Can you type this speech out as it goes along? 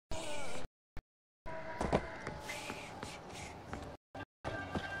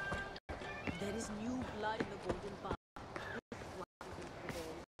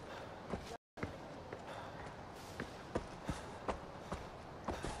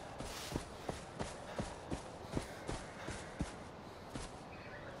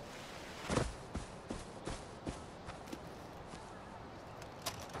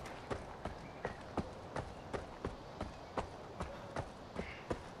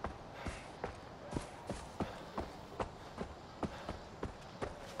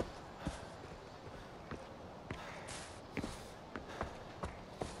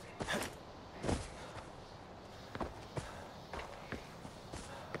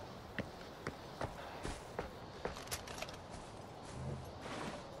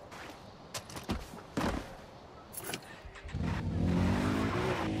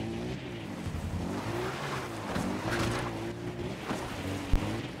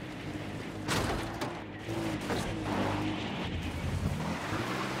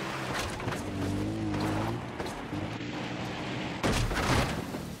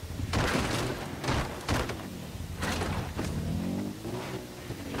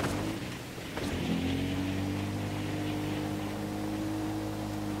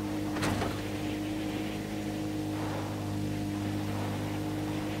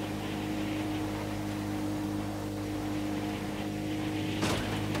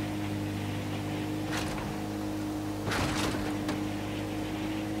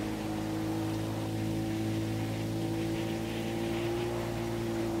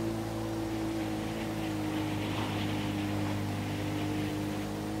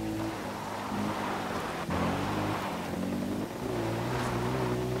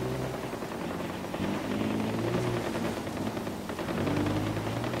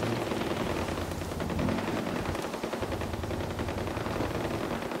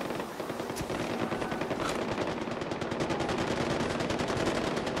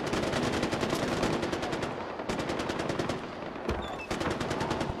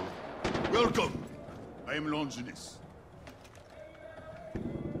am Longinus.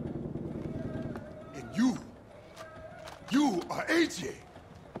 And you are AJ.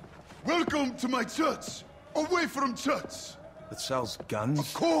 Welcome to my church. Away from church. That sells guns?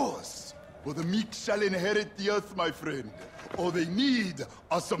 Of course. For the meek shall inherit the earth, my friend. All they need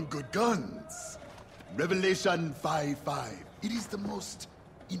are some good guns. Revelation 5:5. It is the most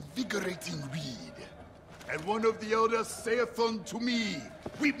invigorating read. And one of the elders saith unto me,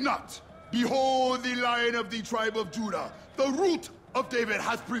 weep not. Behold, the Lion of the tribe of Judah, the root of David,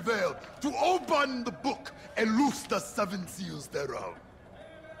 hath prevailed to open the book and loose the 7 seals thereof.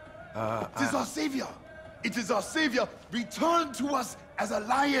 It is our Savior. It is our Savior returned to us as a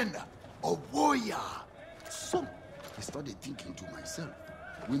lion, a warrior. So, I started thinking to myself,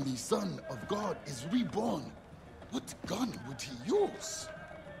 when the Son of God is reborn, what gun would he use?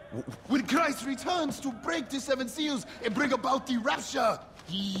 When Christ returns to break the 7 seals and bring about the rapture,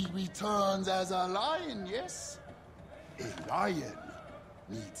 he returns as a lion, yes? A lion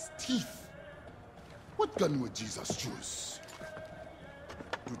needs teeth. What gun would Jesus choose?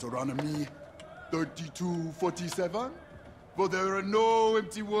 Deuteronomy 32:47? For there are no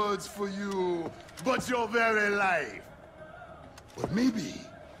empty words for you, but your very life. Or maybe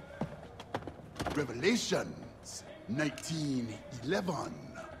Revelations 19:11.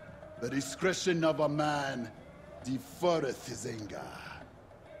 The discretion of a man deferreth his anger.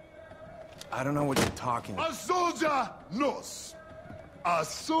 I don't know what you're talking about. A soldier knows. A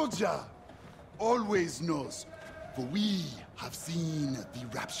soldier always knows. For we have seen the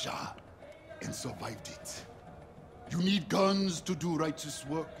rapture and survived it. You need guns to do righteous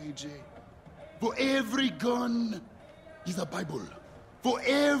work, AJ. For every gun is a Bible. For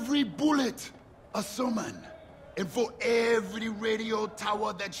every bullet, a sermon. And for every radio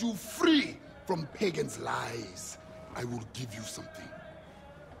tower that you free from pagans' lies, I will give you something.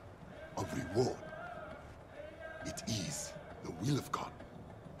 A reward. It is the will of God.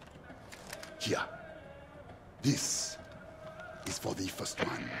 Here. This is for the first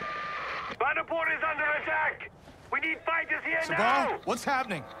one. Vanderpoort is under attack! We need fighters here Sabal, now! what's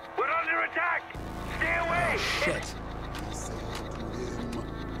happening? We're under attack! Stay away! Shit. He said to him,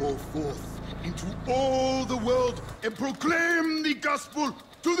 go forth into all the world and proclaim the gospel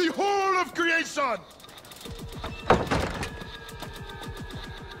to the whole of creation!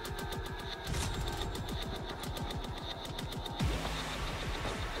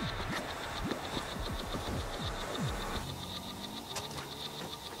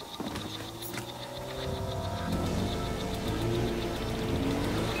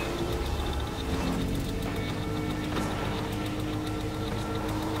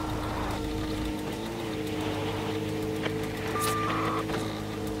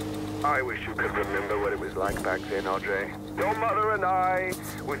 I wish you could remember what it was like back then, Audrey. Your mother and I,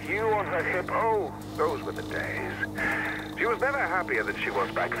 with you on her hip, oh, those were the days. She was never happier than she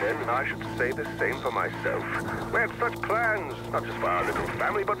was back then, and I should say the same for myself. We had such plans, not just for our little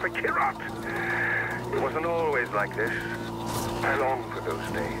family, but for Kyrat. It wasn't always like this. I long for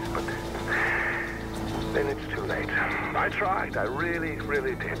those days, but then it's too late. I tried, I really,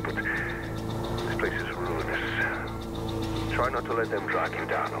 really did, but this place is ruinous. Try not to let them drag you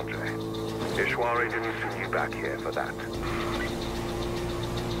down, Audrey. Ishwari didn't send you back here for that.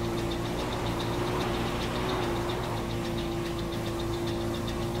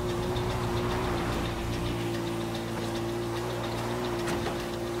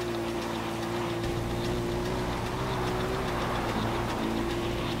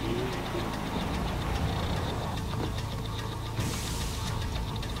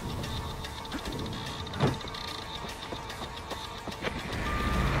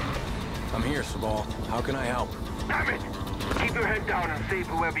 I'm here, Sabal. How can I help? Damn it! Keep your head down and save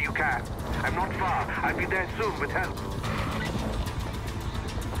whoever you can. I'm not far. I'll be there soon with help.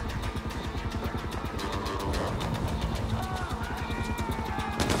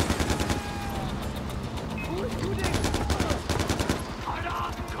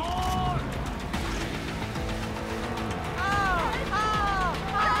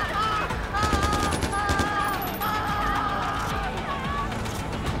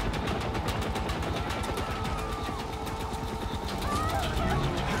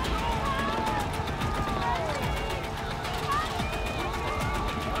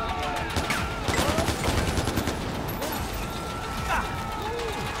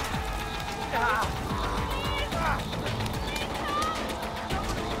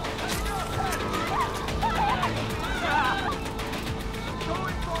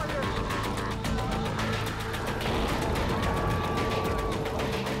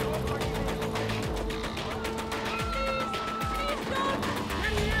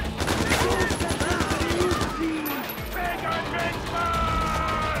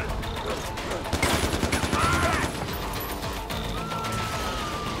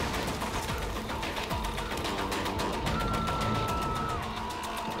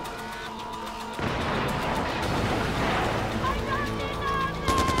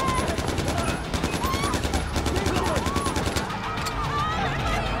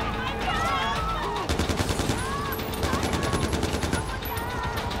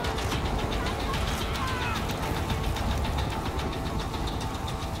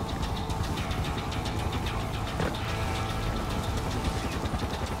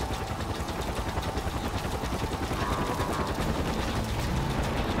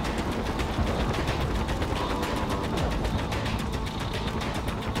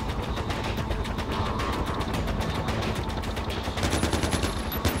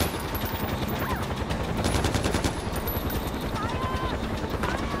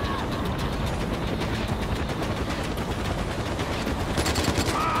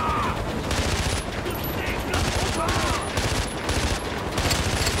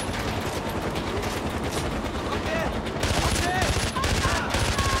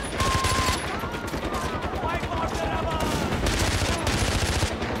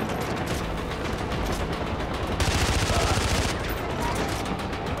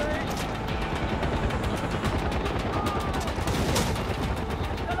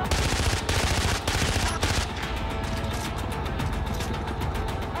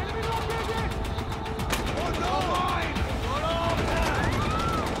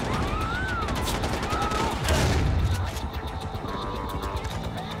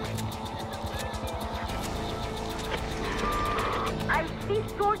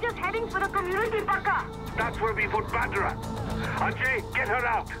 just heading for the community Paka. That's where we put Badra. Ajay, get her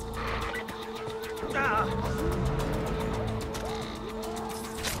out.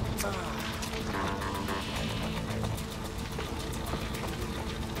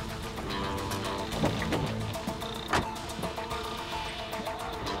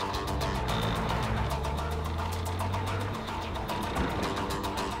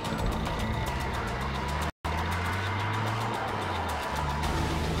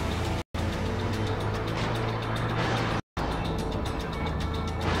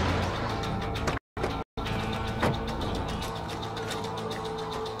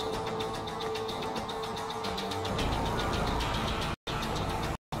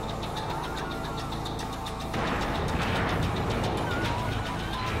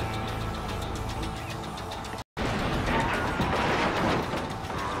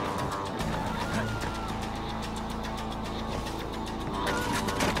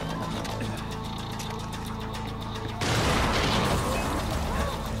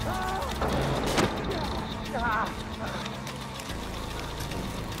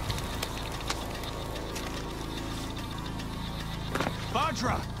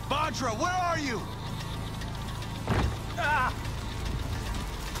 Badra, where are you?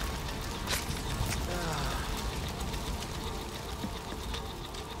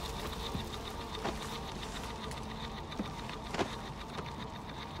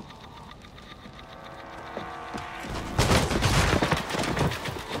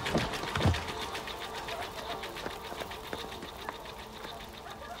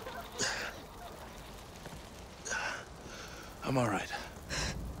 I'm all right.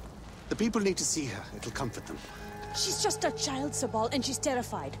 The people need to see her. It'll comfort them. She's just a child, Sabal, and she's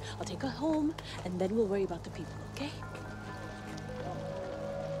terrified. I'll take her home, and then we'll worry about the people, okay?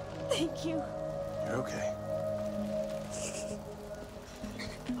 Thank you. You're okay.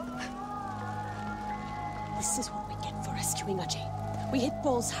 This is what we get for rescuing Ajay. We hit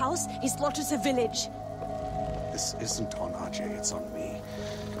Paul's house, he slaughters a village. This isn't on Ajay, it's on me.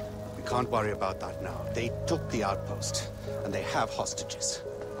 We can't worry about that now. They took the outpost, and they have hostages.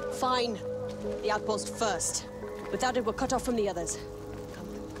 Fine. The outpost first. Without it, we're cut off from the others. Come.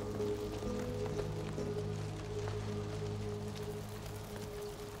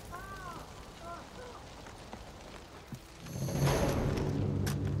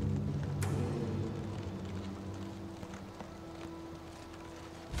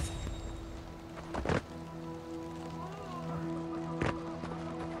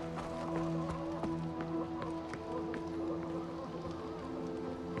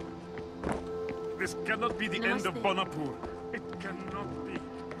 This cannot be the end of Banapur. It cannot be.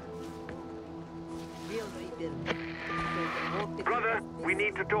 Brother, we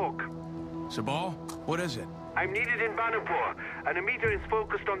need to talk. Sabal, what is it? I'm needed in Banapur, and Amita is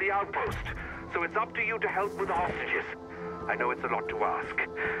focused on the outpost. So it's up to you to help with the hostages. I know it's a lot to ask,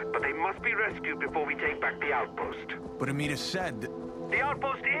 but they must be rescued before we take back the outpost. But Amita said that... The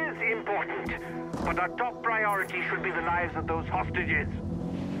outpost is important, but our top priority should be the lives of those hostages.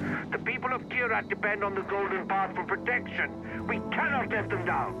 The people of Kyrat depend on the Golden Path for protection. We cannot let them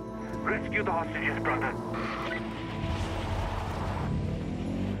down. Rescue the hostages, brother.